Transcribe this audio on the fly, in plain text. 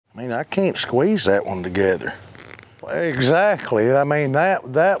mean, I can't squeeze that one together. Exactly. I mean,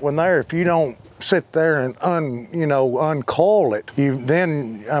 that one there, if you don't sit there and uncoil it,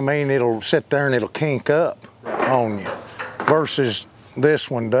 it'll sit there and it'll kink up on you, versus this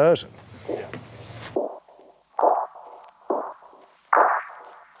one doesn't.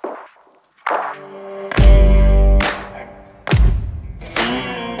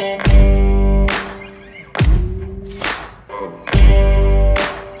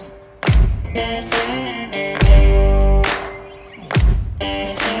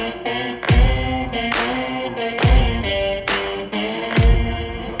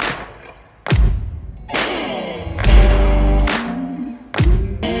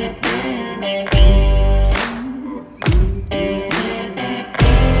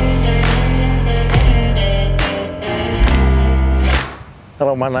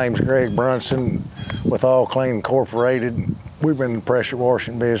 Hello, my name's Greg Brunson with All Clean Incorporated. We've been in the pressure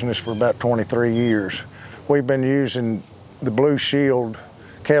washing business for about 23 years. We've been using the BluShield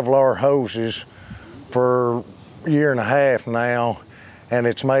Kevlar hoses for a year and a half now, and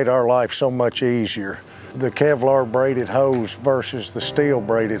it's made our life so much easier. The Kevlar braided hose versus the steel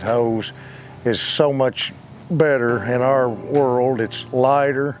braided hose is so much better in our world. It's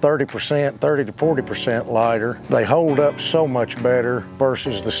lighter, 30 to 40% lighter. They hold up so much better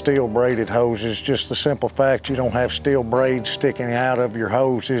versus the steel braided hoses. Just the simple fact you don't have steel braids sticking out of your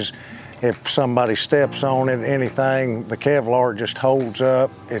hoses. If somebody steps on it, anything, the Kevlar just holds up.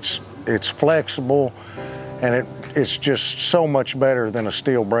 It's flexible, and it's just so much better than a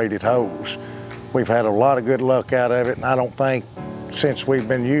steel braided hose. We've had a lot of good luck out of it, and I don't think since we've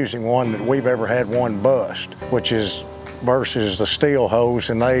been using one that we've ever had one bust, which is versus the steel hose,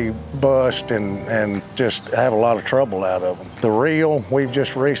 and they bust and just have a lot of trouble out of them. The reel, we've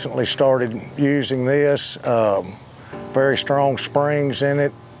just recently started using this. Very strong springs in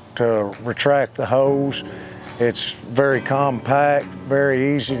it to retract the hose. It's very compact,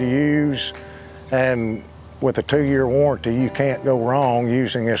 very easy to use, and with a 2-year warranty, you can't go wrong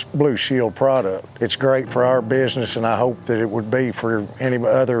using this BluShield product. It's great for our business, and I hope that it would be for any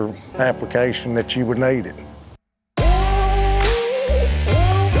other application that you would need it.